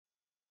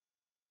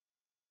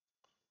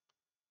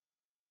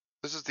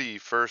This is the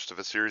first of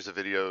a series of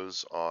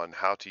videos on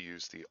how to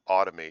use the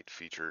Automate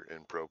feature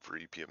in Probe for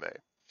EPMA.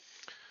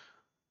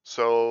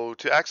 So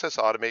to access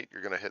Automate,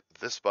 you're going to hit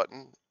this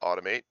button,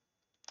 Automate.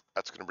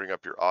 That's going to bring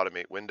up your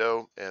Automate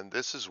window, and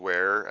this is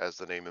where, as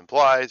the name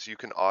implies, you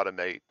can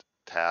automate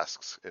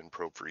tasks in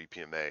Probe for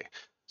EPMA,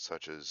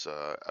 such as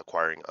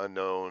acquiring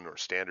unknown or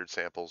standard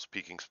samples,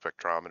 peaking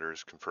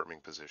spectrometers,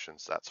 confirming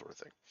positions, that sort of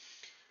thing.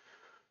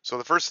 So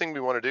the first thing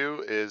we want to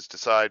do is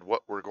decide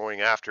what we're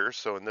going after.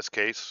 So in this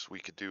case, we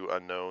could do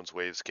unknowns,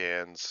 wave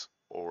scans,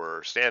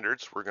 or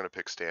standards. We're going to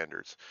pick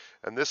standards.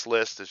 And this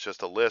list is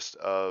just a list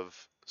of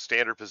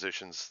standard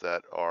positions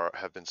that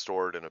have been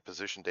stored in a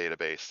position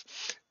database.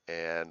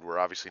 And we're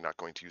obviously not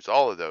going to use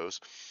all of those.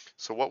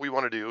 So what we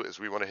want to do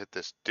is we want to hit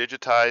this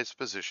digitize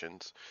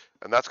positions,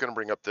 and that's going to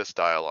bring up this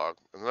dialog.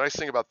 And the nice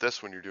thing about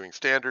this when you're doing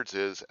standards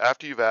is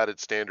after you've added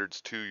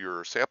standards to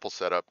your sample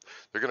setup,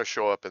 they're going to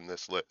show up in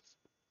this list.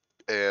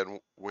 And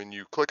when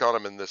you click on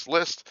them in this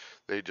list,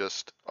 they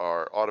just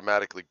are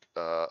automatically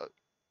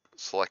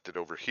selected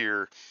over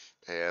here,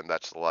 and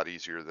that's a lot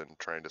easier than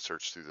trying to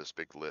search through this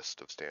big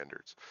list of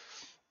standards.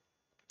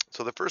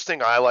 So the first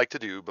thing I like to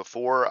do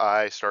before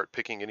I start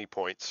picking any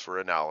points for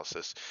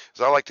analysis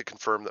is I like to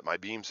confirm that my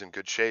beam's in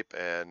good shape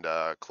and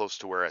close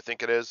to where I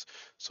think it is.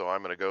 So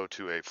I'm going to go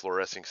to a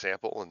fluorescing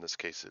sample. In this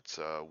case, it's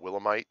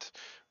willemite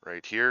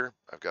right here.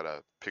 I've got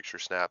a picture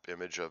snap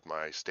image of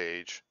my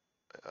stage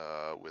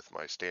with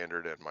my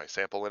standard and my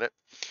sample in it.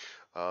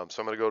 So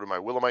I'm going to go to my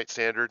willemite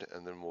standard,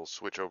 and then we'll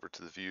switch over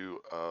to the view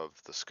of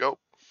the scope.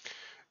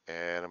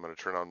 And I'm going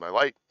to turn on my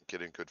light,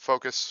 get in good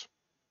focus.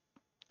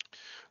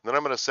 And then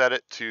I'm going to set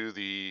it to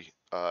the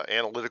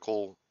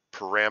analytical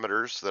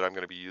parameters that I'm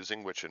going to be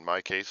using, which in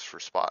my case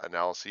for spot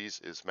analyses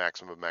is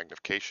maximum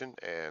magnification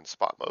and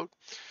spot mode.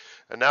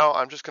 And now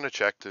I'm just going to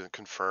check to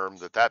confirm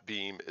that that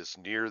beam is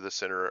near the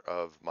center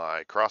of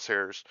my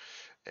crosshairs.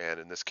 And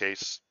in this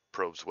case,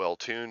 probe's well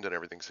tuned and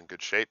everything's in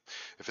good shape.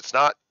 If it's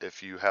not,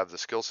 if you have the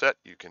skill set,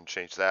 you can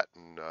change that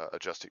and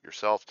adjust it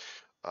yourself.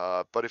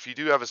 But if you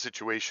do have a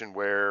situation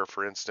where,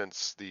 for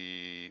instance,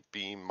 the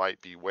beam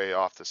might be way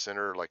off the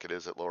center like it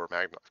is at lower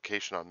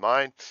magnification on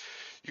mine,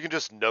 you can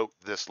just note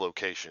this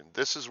location.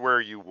 This is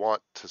where you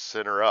want to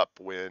center up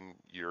when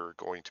you're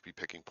going to be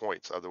picking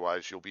points.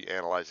 Otherwise, you'll be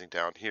analyzing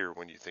down here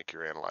when you think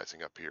you're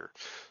analyzing up here.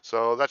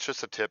 So that's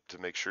just a tip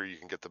to make sure you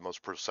can get the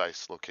most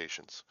precise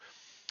locations.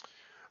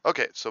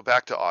 Okay, so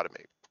back to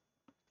automate.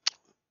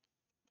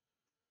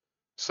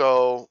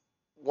 So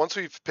once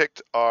we've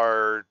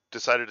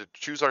decided to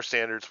choose our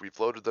standards, we've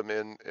loaded them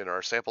in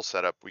our sample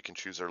setup, we can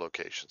choose our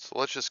location. So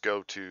let's just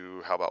go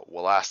to, how about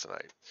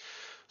wollastonite?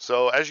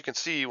 So as you can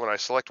see, when I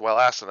select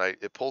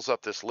wollastonite, it pulls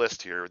up this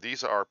list here.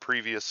 These are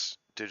previous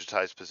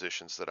digitized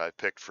positions that I've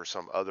picked for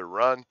some other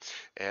run,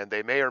 and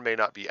they may or may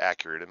not be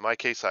accurate. In my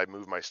case, I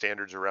move my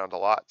standards around a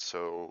lot,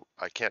 so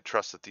I can't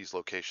trust that these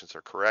locations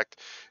are correct.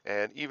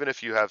 And even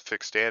if you have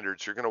fixed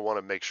standards, you're going to want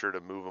to make sure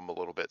to move them a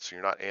little bit so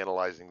you're not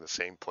analyzing the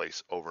same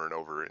place over and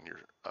over in your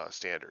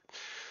standard.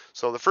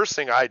 So the first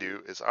thing I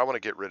do is I want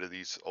to get rid of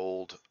these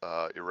old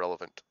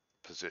irrelevant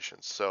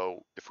positions.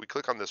 So if we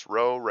click on this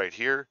row right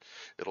here,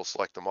 it'll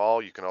select them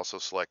all. You can also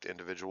select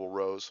individual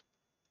rows.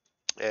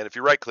 And if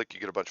you right click, you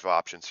get a bunch of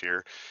options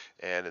here.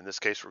 And in this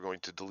case, we're going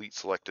to delete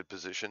selected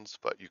positions,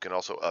 but you can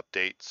also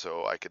update.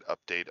 So I could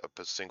update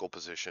a single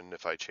position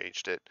if I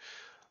changed it.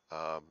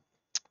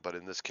 But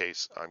in this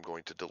case, I'm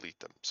going to delete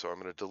them. So I'm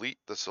going to delete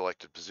the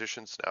selected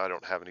positions. Now I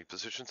don't have any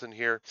positions in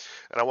here,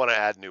 and I want to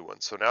add new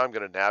ones. So now I'm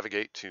going to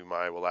navigate to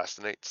my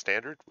wollastonite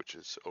standard, which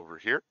is over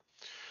here.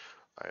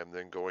 I am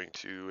then going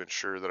to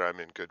ensure that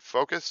I'm in good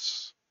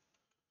focus.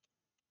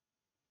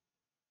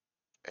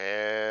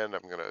 And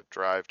I'm going to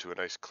drive to a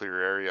nice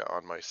clear area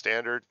on my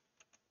standard,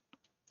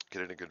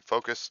 get in a good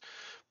focus,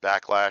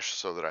 backlash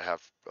so that I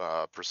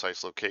have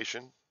precise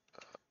location.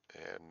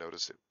 And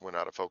notice it went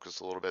out of focus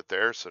a little bit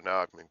there. So now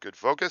I'm in good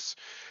focus.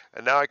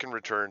 And now I can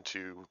return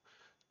to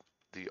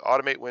the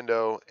automate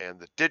window and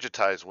the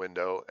digitize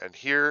window. And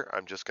here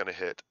I'm just going to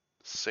hit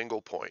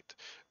single point.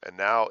 And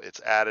now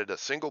it's added a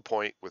single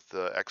point with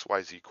the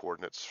XYZ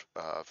coordinates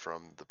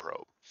from the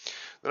probe.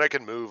 Then I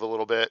can move a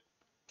little bit,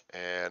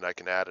 and I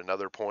can add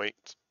another point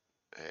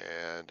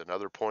and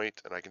another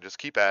point, and I can just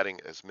keep adding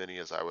as many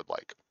as I would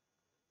like.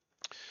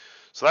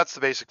 So that's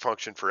the basic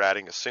function for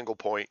adding a single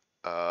point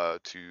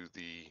to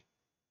the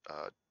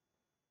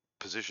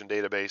position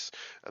database,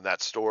 and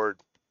that's stored.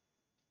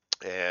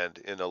 And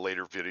in a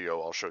later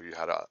video, I'll show you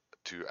how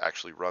to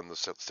actually run the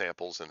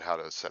samples and how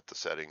to set the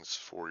settings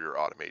for your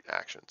automate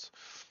actions.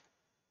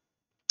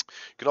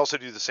 You can also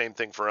do the same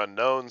thing for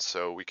unknowns.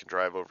 So we can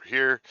drive over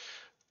here,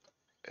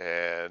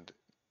 and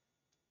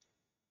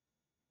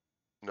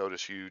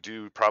notice you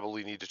do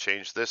probably need to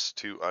change this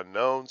to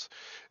unknowns.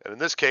 And in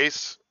this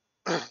case,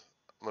 I'm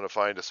going to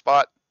find a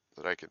spot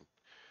that I can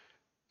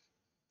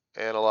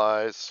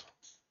analyze.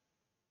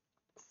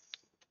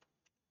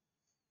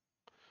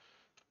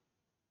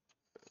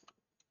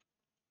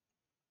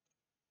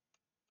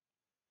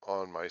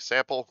 On my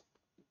sample,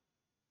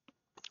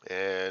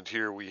 And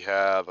here we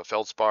have a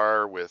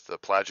feldspar with a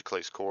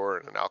plagioclase core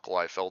and an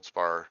alkali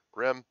feldspar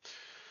rim.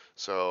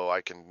 So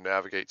I can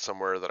navigate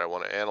somewhere that I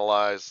want to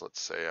analyze.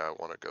 Let's say I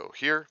want to go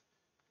here,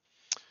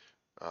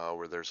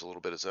 where there's a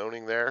little bit of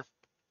zoning there.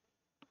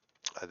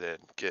 I then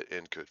get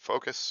in good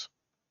focus.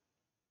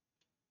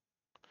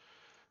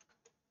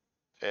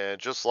 And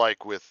just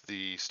like with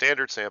the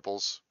standard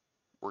samples,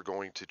 we're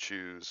going to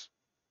choose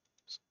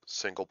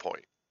single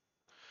point.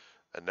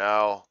 And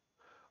now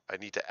I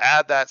need to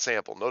add that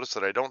sample. Notice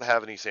that I don't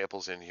have any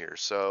samples in here.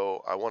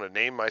 So I want to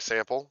name my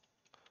sample,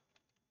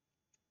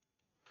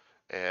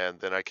 and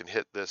then I can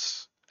hit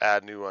this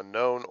add new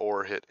unknown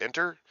or hit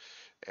enter,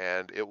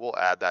 and it will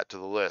add that to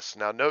the list.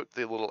 Now note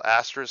the little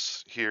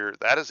asterisk here,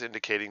 that is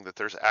indicating that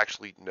there's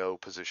actually no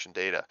position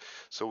data.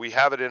 So we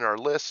have it in our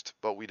list,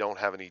 but we don't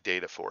have any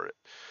data for it.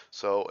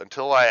 So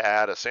until I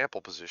add a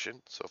sample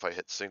position, so if I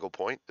hit single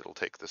point, it'll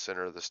take the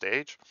center of the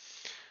stage,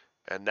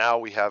 and now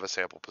we have a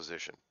sample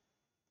position.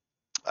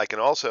 I can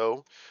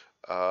also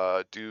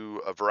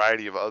do a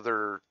variety of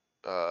other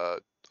uh,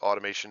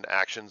 automation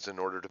actions in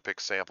order to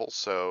pick samples.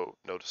 So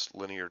notice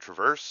linear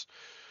traverse.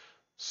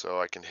 So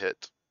I can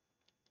hit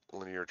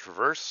linear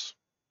traverse.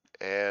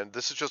 And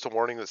this is just a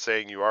warning that's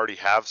saying you already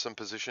have some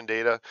position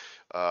data.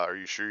 Are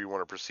you sure you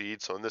want to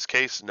proceed? So in this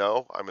case,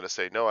 no. I'm going to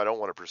say, no, I don't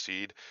want to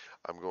proceed.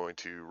 I'm going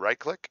to right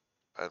click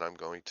and I'm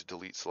going to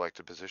delete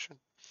selected position.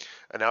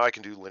 And now I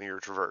can do linear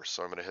traverse.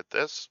 So I'm going to hit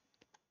this.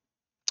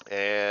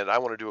 And I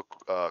want to do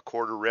a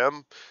quarter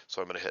rim.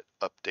 So I'm going to hit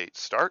update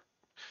start.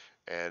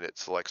 And it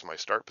selects my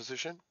start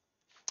position.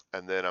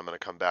 And then I'm going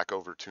to come back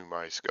over to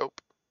my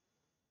scope.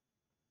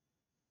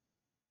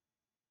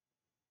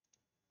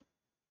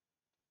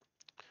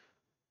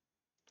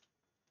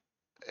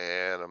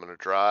 And I'm going to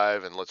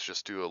drive, and let's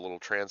just do a little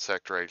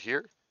transect right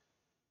here.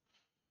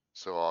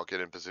 So I'll get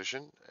in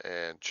position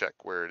and check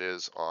where it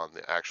is on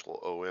the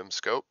actual OM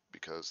scope,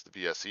 because the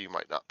VSE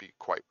might not be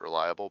quite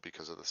reliable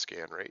because of the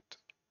scan rate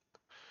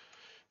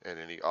and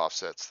any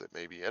offsets that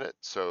may be in it.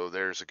 So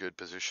there's a good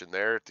position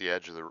there at the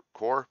edge of the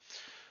core.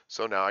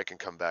 So now I can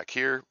come back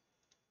here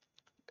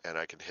and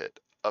I can hit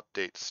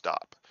update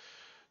stop.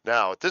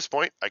 Now at this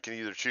point, I can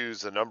either choose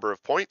the number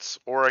of points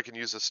or I can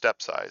use a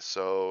step size.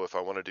 So if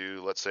I want to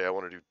do, let's say I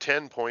want to do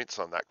 10 points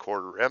on that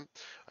quarter rim,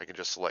 I can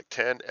just select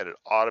 10 and it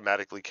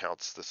automatically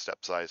counts the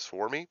step size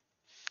for me.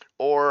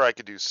 Or I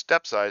could do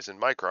step size in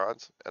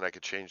microns, and I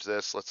could change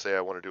this. Let's say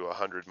I want to do a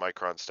 100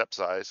 micron step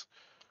size.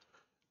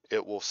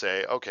 It will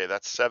say, okay,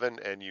 that's 7,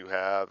 and you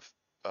have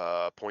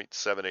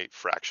 0.78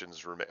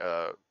 fractions,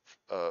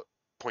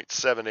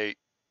 0.78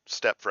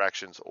 step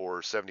fractions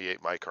or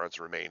 78 microns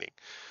remaining.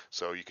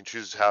 So you can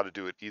choose how to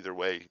do it either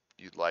way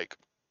you'd like.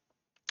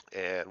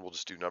 And we'll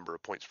just do number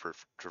of points per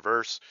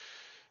traverse,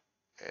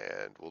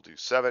 and we'll do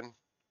 7.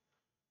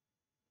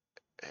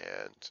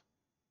 And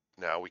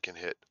now we can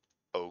hit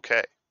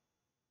OK.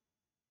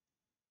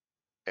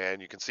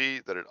 And you can see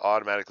that it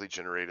automatically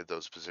generated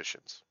those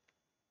positions.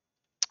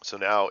 So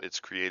now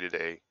it's created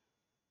a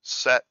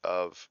set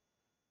of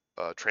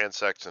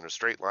transects in a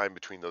straight line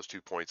between those 2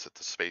 points at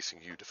the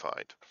spacing you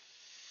defined.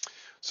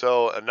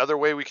 So another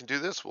way we can do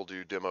this, we'll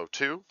do demo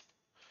 2.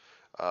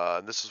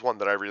 And this is one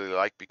that I really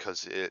like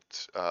because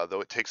it,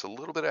 though it takes a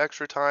little bit of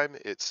extra time,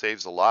 it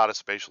saves a lot of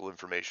spatial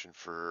information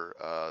for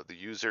the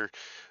user,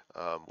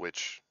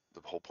 which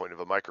the whole point of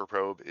a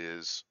microprobe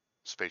is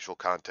spatial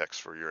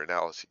context for your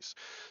analyses.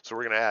 So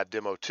we're going to add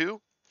demo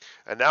 2,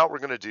 and now we're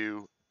going to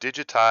do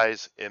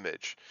digitize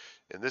image.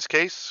 In this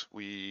case,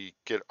 we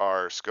get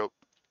our scope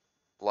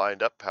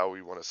lined up how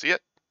we want to see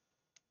it.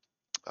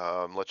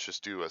 Let's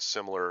just do a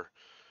similar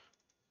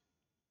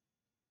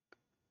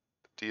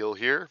deal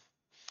here.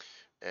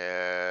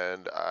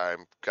 And I've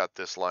got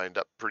this lined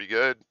up pretty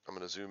good. I'm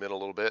going to zoom in a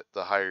little bit.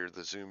 The higher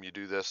the zoom you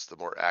do this, the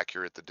more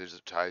accurate the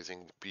digitizing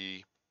will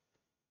be.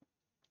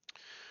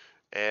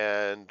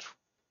 And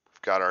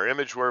we've got our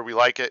image where we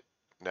like it.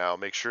 Now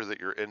make sure that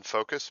you're in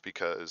focus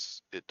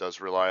because it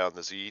does rely on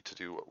the Z to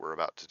do what we're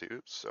about to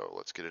do. So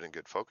let's get it in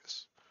good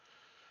focus.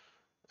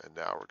 And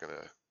now we're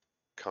going to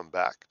come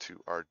back to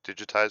our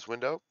digitize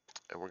window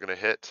and we're going to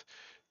hit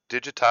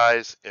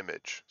digitize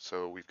image.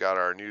 So we've got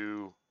our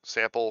new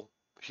sample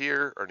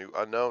here, our new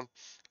unknown,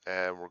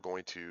 and we're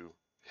going to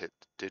hit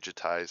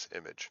digitize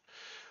image.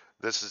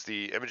 This is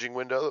the imaging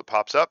window that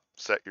pops up.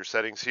 Set your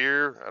settings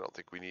here. I don't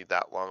think we need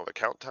that long of a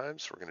count time,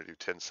 so we're going to do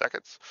 10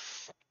 seconds.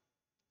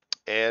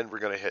 And we're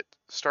going to hit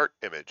start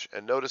image.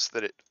 And notice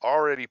that it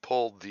already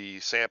pulled the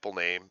sample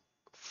name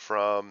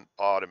from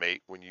Automate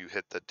when you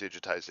hit the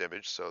digitize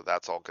image, so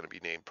that's all going to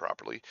be named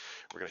properly.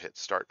 We're going to hit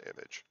start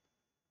image.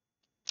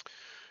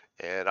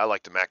 And I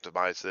like to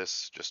maximize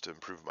this just to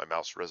improve my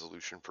mouse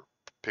resolution for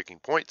picking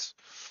points.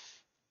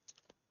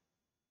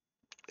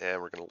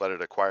 And we're going to let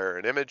it acquire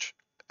an image,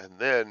 and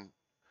then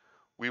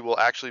we will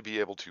actually be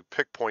able to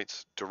pick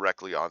points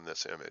directly on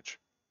this image.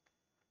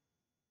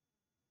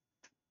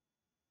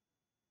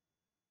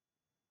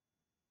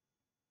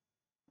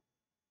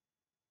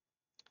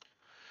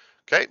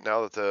 Okay,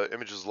 now that the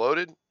image is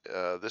loaded,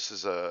 this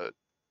is a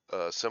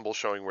a symbol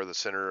showing where the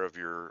center of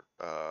your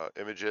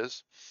image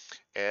is,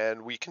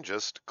 and we can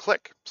just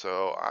click.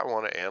 So I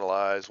want to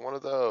analyze one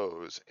of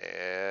those,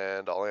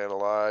 and I'll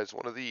analyze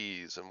one of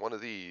these and one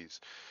of these,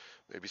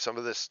 maybe some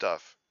of this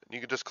stuff. And you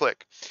can just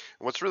click.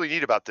 And what's really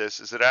neat about this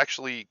is that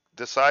actually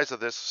the size of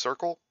this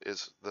circle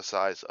is the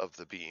size of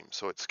the beam.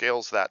 So it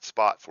scales that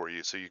spot for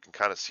you so you can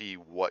kind of see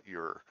what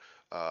your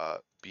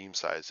beam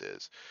size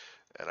is.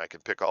 And I can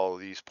pick all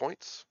of these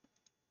points.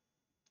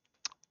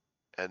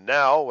 And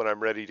now when I'm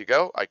ready to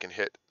go, I can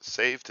hit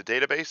save to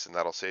database, and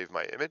that'll save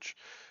my image,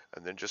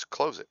 and then just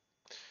close it.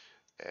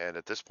 And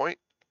at this point,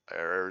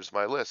 there's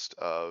my list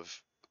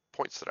of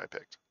points that I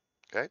picked.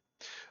 Okay,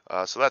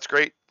 so that's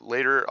great.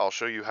 Later, I'll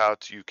show you how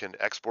you can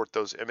export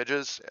those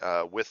images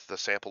with the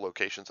sample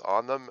locations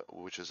on them,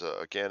 which is,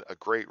 again, a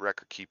great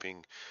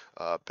record-keeping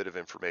bit of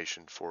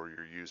information for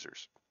your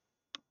users.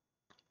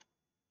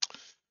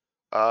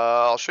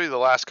 I'll show you the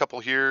last couple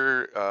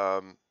here.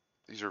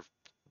 These are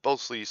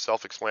mostly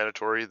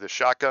self-explanatory. The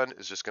shotgun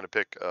is just going to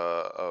pick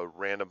a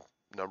random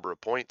number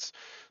of points.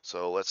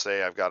 So let's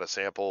say I've got a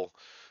sample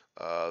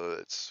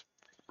that's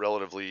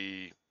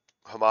relatively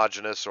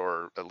homogeneous,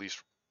 or at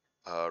least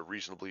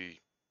reasonably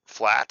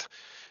flat,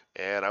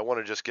 and I want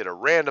to just get a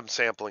random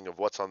sampling of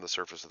what's on the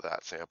surface of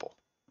that sample.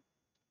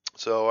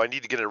 So I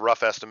need to get a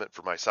rough estimate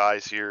for my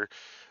size here.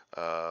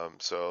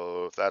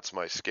 So if that's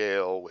my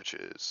scale, which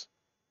is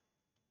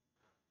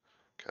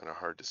kind of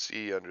hard to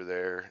see under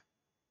there,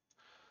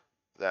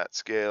 that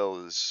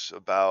scale is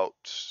about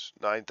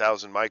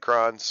 9,000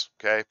 microns.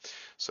 Okay,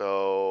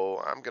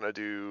 so I'm gonna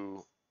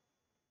do,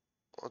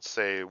 let's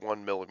say,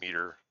 1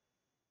 millimeter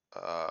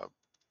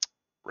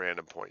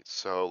random points.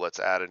 So let's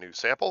add a new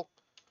sample.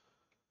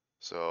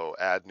 So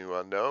add new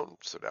unknown.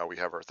 So now we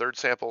have our third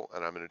sample,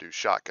 and I'm going to do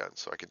shotgun.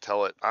 So I can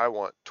tell it I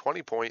want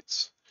 20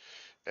 points,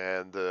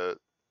 and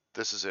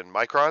this is in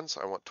microns.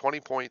 I want 20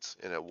 points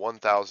in a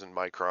 1,000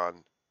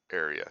 micron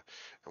area.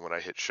 And when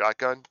I hit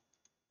shotgun,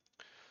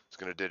 it's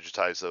going to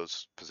digitize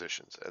those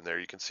positions. And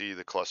there you can see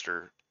the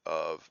cluster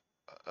of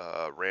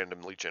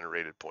randomly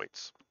generated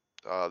points.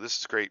 This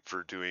is great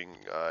for doing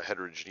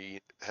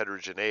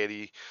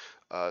heterogeneity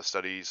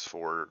studies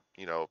for,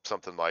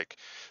 something like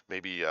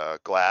maybe a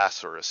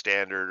glass or a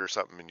standard or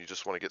something, and you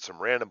just want to get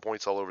some random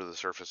points all over the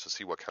surface to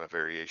see what kind of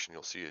variation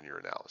you'll see in your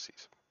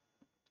analyses.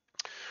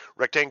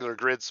 Rectangular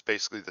grid's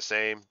basically the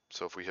same.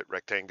 So if we hit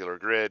rectangular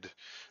grid,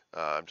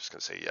 I'm just going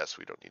to say yes,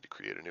 we don't need to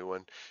create a new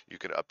one. You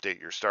can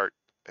update your start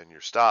and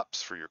your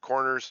stops for your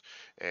corners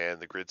and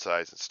the grid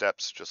size and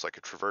steps, just like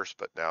a traverse,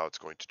 but now it's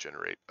going to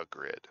generate a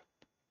grid.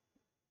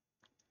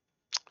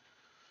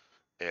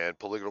 And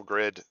polygonal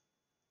grid,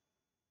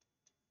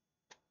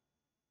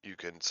 you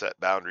can set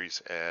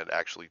boundaries and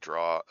actually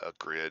draw a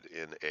grid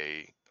in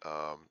a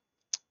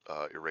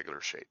irregular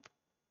shape.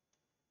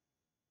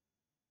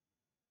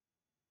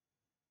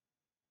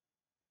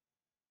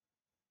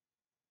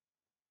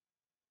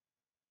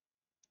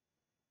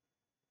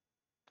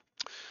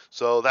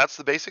 So that's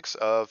the basics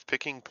of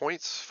picking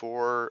points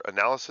for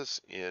analysis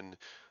in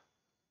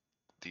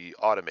the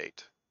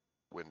Automate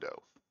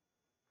window.